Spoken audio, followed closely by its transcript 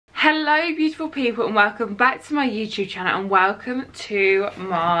Hello beautiful people and welcome back to my YouTube channel and welcome to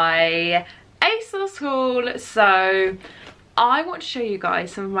my ASOS haul. So I want to show you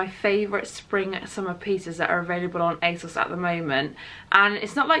guys some of my favourite spring summer pieces that are available on ASOS at the moment, and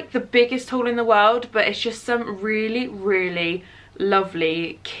it's not like the biggest haul in the world, but it's just some really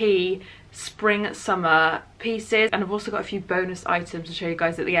lovely key spring summer pieces, and I've also got a few bonus items to show you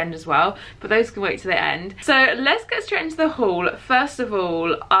guys at the end as well, but those can wait to the end. So let's get straight into the haul. First of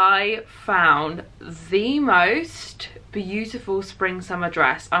all, I found the most beautiful spring summer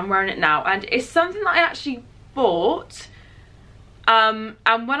dress. I'm wearing it now and it's something that I actually bought and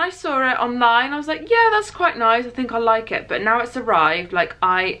when I saw it online I was like, yeah, that's quite nice, I think I like it, but now it's arrived, like,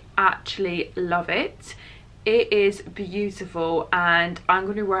 I actually love it. It is beautiful and I'm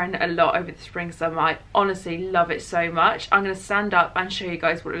going to be wearing it a lot over the spring summer. I honestly love it so much. I'm going to stand up and show you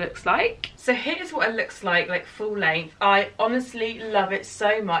guys what it looks like. So here's what it looks like full length. I honestly love it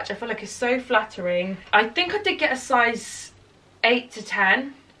so much. I feel like it's so flattering. I think I did get a size 8 to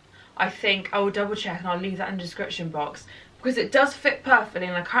 10. I think I will double check and I'll leave that in the description box, because it does fit perfectly,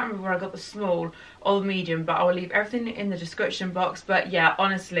 and I can't remember where I got the small or the medium, but I will leave everything in the description box. But yeah,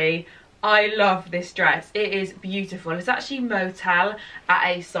 honestly, I love this dress. It is beautiful. It's actually Motel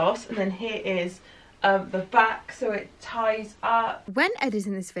at ASOS, and then here is the back, so it ties up. When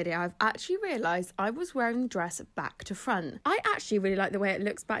editing this video, I've actually realised I was wearing the dress back to front. I actually really like the way it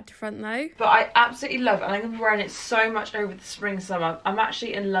looks back to front though. But I absolutely love it, and I'm going to be wearing it so much over the spring summer. I'm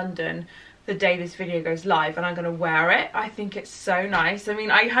actually in London the day this video goes live and I'm going to wear it. I think it's so nice. I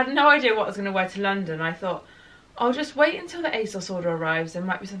mean, I had no idea what I was going to wear to London. I thought, I'll just wait until the ASOS order arrives, there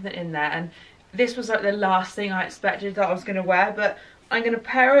might be something in there, and this was like the last thing I expected that I was going to wear. But I'm going to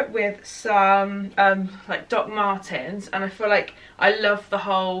pair it with some like Doc Martens, and I feel like I love the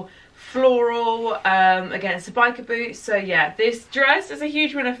whole floral against the biker boots. So yeah, this dress is a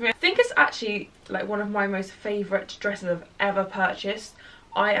huge winner for me. I think it's actually like one of my most favourite dresses I've ever purchased.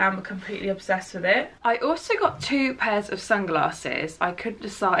 I am completely obsessed with it. I also got 2 pairs of sunglasses. I couldn't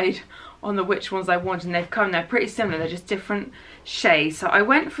decide on which ones I wanted, and they've come, they're pretty similar, they're just different shades. So I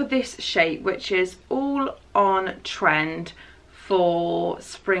went for this shape, which is all on trend for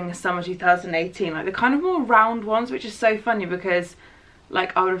spring summer 2018, like the kind of more round ones, which is so funny because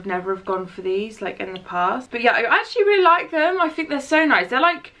like I would have never have gone for these like in the past. But yeah, I actually really like them. I think they're so nice. They're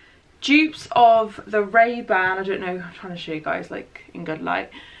like dupes of the Ray-Ban. I don't know, I'm trying to show you guys like in good light.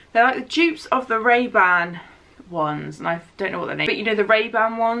 They're like the dupes of the Ray-Ban ones, and I don't know what they're named, but you know, the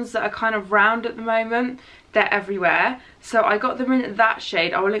Ray-Ban ones that are kind of round at the moment, they're everywhere. So I got them in that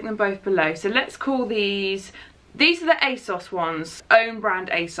shade. I will link them both below. So let's call these are the ASOS ones, own brand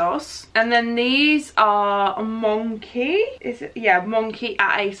ASOS, and then these are Monkey, is it? Yeah, Monkey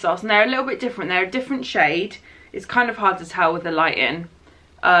at ASOS, and they're a little bit different. They're a different shade. It's kind of hard to tell with the lighting.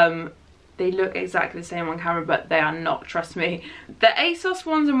 They look exactly the same on camera, but they are not, trust me. The ASOS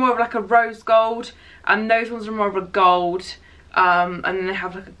ones are more of like a rose gold, and those ones are more of a gold, and then they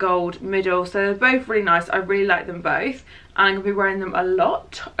have like a gold middle. So they're both really nice. I really like them both, and I'm going to be wearing them a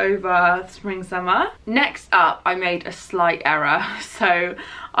lot over spring summer. Next up, I made a slight error. So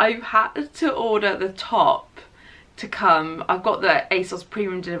I've had to order the top to come. I've got the ASOS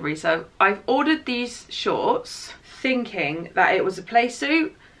premium delivery, so I've ordered these shorts thinking that it was a play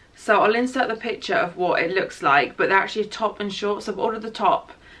suit. So I'll insert the picture of what it looks like, but they're actually a top and shorts. So I've ordered the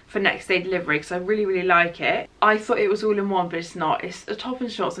top for next day delivery because I really like it. I thought it was all in one, but it's not. It's a top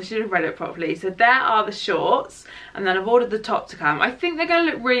and shorts. I should have read it properly. So there are the shorts, and then I've ordered the top to come. I think they're going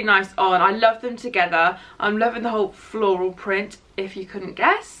to look really nice on. I love them together. I'm loving the whole floral print, if you couldn't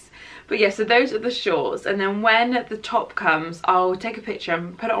guess. But yeah, so those are the shorts, and then when the top comes, I'll take a picture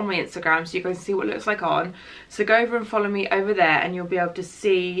and put it on my Instagram so you guys can see what it looks like on. So go over and follow me over there and you'll be able to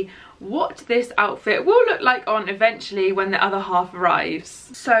see what this outfit will look like on eventually when the other half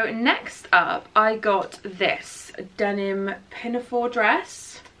arrives. So next up, I got this denim pinafore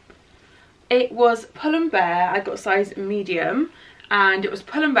dress. It was Pull and Bear. I got size medium, and it was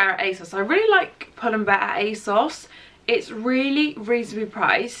Pull and Bear at ASOS. I really like Pull and Bear at ASOS. It's really reasonably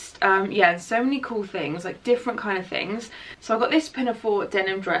priced. Yeah, so many cool things, like different kind of things. So I've got this pinafore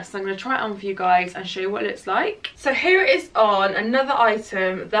denim dress. I'm going to try it on for you guys and show you what it looks like. So here it is on, another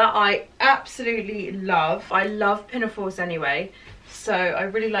item that I absolutely love. I love pinafores anyway, so I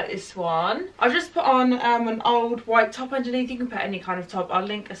really like this one. I've just put on an old white top underneath. You can put any kind of top. I'll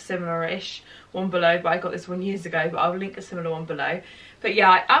link a similar-ish one below, but I got this one years ago, but I'll link a similar one below. But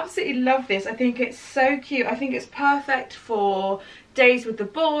yeah, I absolutely love this. I think it's so cute. I think it's perfect for days with the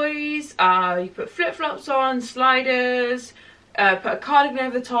boys. You put flip-flops on, sliders, put a cardigan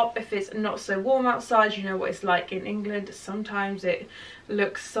over the top if it's not so warm outside. You know what it's like in England. Sometimes it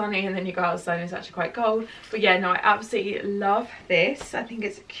looks sunny and then you go outside and it's actually quite cold. But yeah, no, I absolutely love this. I think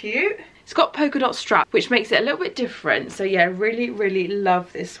it's cute. It's got polka dot strap, which makes it a little bit different. So yeah, really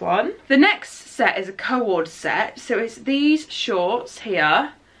love this one. The next set is a co-ord set. So it's these shorts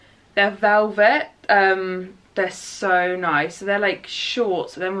here. They're velvet. They're so nice. So they're like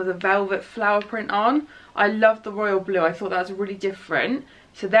shorts, but then with a velvet flower print on. I love the royal blue. I thought that was really different.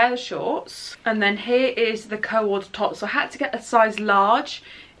 So they're the shorts. And then here is the co-ord top. So I had to get a size large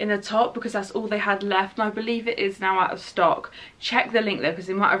in the top because that's all they had left. And I believe it is now out of stock. Check the link though because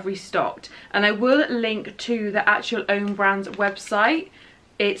they might have restocked. And I will link to the actual Own Brand's website.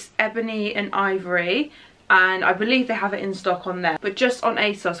 It's Ebony and Ivory. And I believe they have it in stock on there. But just on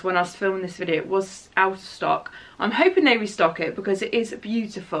ASOS, when I was filming this video, it was out of stock. I'm hoping they restock it because it is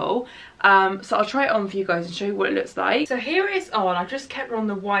beautiful. So I'll try it on for you guys and show you what it looks like. So here it is on. I just kept on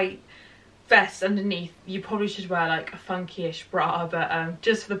the white vest underneath. You probably should wear like a funky-ish bra, but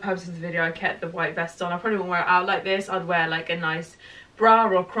just for the purpose of the video, I kept the white vest on. I probably won't wear it out like this. I'd wear like a nice bra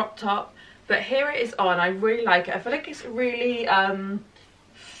or crop top. But here it is on. I really like it. I feel like it's really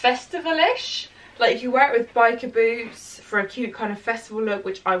festival-ish. Like you wear it with biker boots for a cute kind of festival look,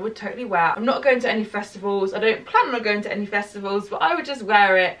 which I would totally wear. I'm not going to any festivals. I don't plan on going to any festivals, but I would just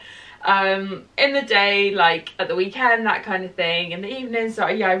wear it in the day, like at the weekend, that kind of thing, in the evening. So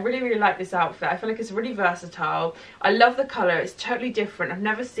yeah, I really like this outfit. I feel like it's really versatile. I love the colour. It's totally different. I've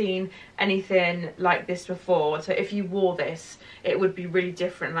never seen anything like this before. So if you wore this, it would be really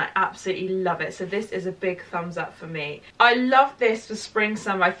different. I absolutely love it. So this is a big thumbs up for me. I love this for spring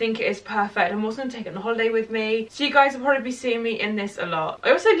summer. I think it is perfect. I'm also going to take it on holiday with me. So you guys will probably be seeing me in this a lot.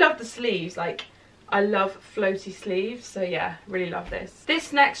 I also love the sleeves. Like, I love floaty sleeves, so yeah, really love this.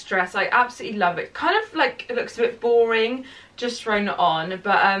 This next dress, I absolutely love it. Kind of like, it looks a bit boring, just thrown it on,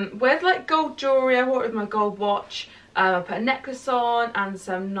 but with like gold jewellery, I wore it with my gold watch. I put a necklace on and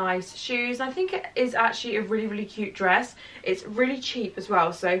some nice shoes. I think it is actually a really cute dress. It's really cheap as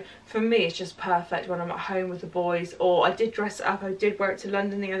well, so for me it's just perfect when I'm at home with the boys, or I did dress it up. I did wear it to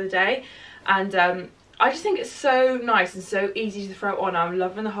London the other day, and I just think it's so nice and so easy to throw on. I'm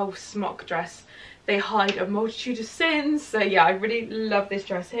loving the whole smock dress. They hide a multitude of sins. So yeah, I really love this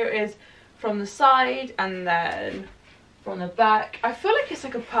dress. Here it is from the side and then from the back. I feel like it's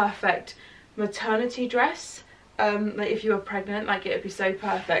like a perfect maternity dress. Like if you were pregnant, like it would be so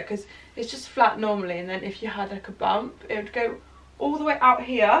perfect because it's just flat normally, and then if you had like a bump, it would go all the way out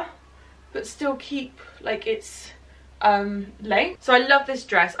here but still keep like its length. So I love this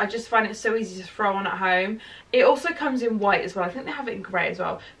dress. I just find it so easy to throw on at home. It also comes in white as well. I think they have it in grey as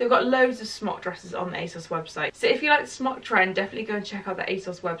well. They've got loads of smock dresses on the ASOS website. So if you like the smock trend, definitely go and check out the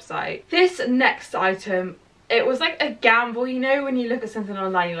ASOS website. This next item, it was like a gamble, you know, when you look at something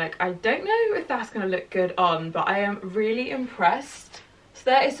online, you're like, I don't know if that's going to look good on, but I am really impressed. So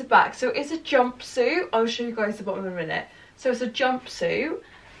there is the back. So it's a jumpsuit. I'll show you guys the bottom in a minute. So it's a jumpsuit.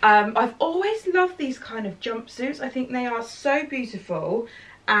 I've always loved these kind of jumpsuits. I think they are so beautiful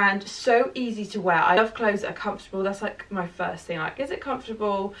and so easy to wear. I love clothes that are comfortable. That's like my first thing. Like, is it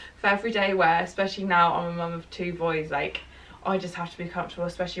comfortable for everyday wear? Especially now I'm a mum of 2 boys. Like, I just have to be comfortable,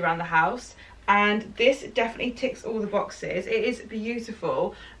 especially around the house. And this definitely ticks all the boxes. It is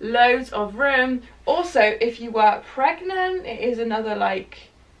beautiful. Loads of room. Also, if you were pregnant, it is another like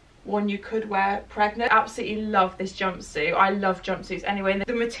one you could wear pregnant. Absolutely love this jumpsuit. I love jumpsuits anyway, and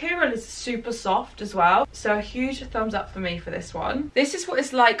the material is super soft as well, so a huge thumbs up for me for this one. This is what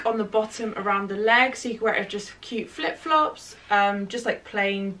it's like on the bottom around the leg, so you can wear it with just cute flip-flops, just like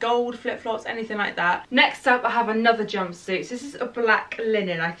plain gold flip-flops, anything like that. Next up, I have another jumpsuit. So this is a black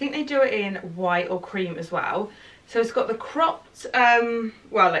linen. I think they do it in white or cream as well. So it's got the cropped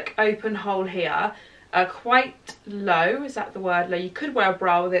well, like open hole here. Quite low, is that the word? Low. You could wear a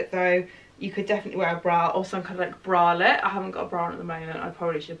bra with it though. You could definitely wear a bra or some kind of like bralette. I haven't got a bra on at the moment. I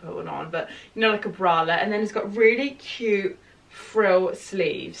probably should put one on, but you know, like a bralette. And then it's got really cute frill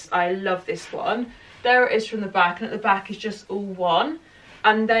sleeves. I love this one. There it is from the back, and at the back is just all one.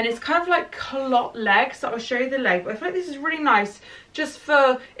 And then it's kind of like culotte legs, so I'll show you the leg, but I feel like this is really nice just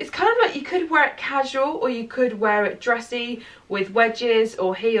for, it's kind of like you could wear it casual or you could wear it dressy with wedges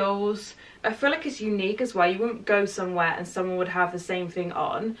or heels. I feel like it's unique as well. You wouldn't go somewhere and someone would have the same thing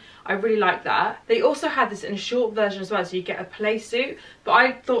on. I really like that. They also had this in a short version as well, so you get a play suit, but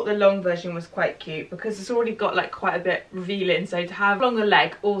I thought the long version was quite cute because it's already got like quite a bit revealing, so to have longer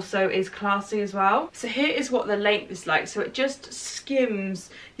leg also is classy as well. So here is what the length is like. So it just skims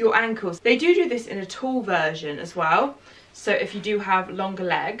your ankles. They do this in a tall version as well. so if you do have longer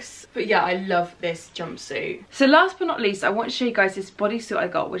legs. But yeah, I love this jumpsuit. So last but not least, I want to show you guys this bodysuit I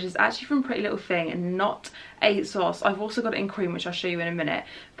got, which is actually from Pretty Little Thing and not ASOS. I've also got it in cream, which I'll show you in a minute,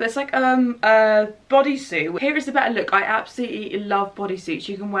 but it's like a bodysuit. Here is the better look. I absolutely love bodysuits.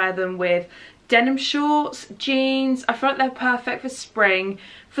 You can wear them with denim shorts, jeans. I feel like they're perfect for spring,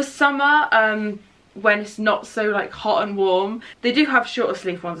 for summer, when it's not so like hot and warm. They do have shorter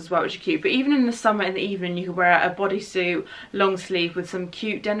sleeve ones as well, which are cute, but even in the summer, in the evening, you could wear a bodysuit long sleeve with some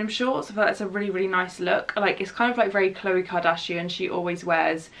cute denim shorts. I feel like it's a really nice look. Like, it's kind of like very Khloe Kardashian. She always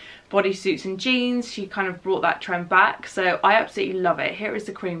wears bodysuits and jeans. She kind of brought that trend back, so I absolutely love it. Here is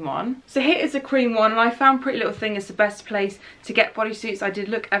the cream one. So here is the cream one, and I found Pretty Little Thing is the best place to get bodysuits. I did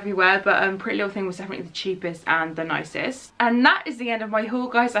look everywhere, but Pretty Little Thing was definitely the cheapest and the nicest. And that is the end of my haul,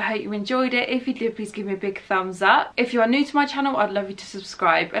 guys. I hope you enjoyed it. If you did, please give me a big thumbs up. If you are new to my channel, I'd love you to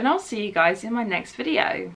subscribe, and I'll see you guys in my next video.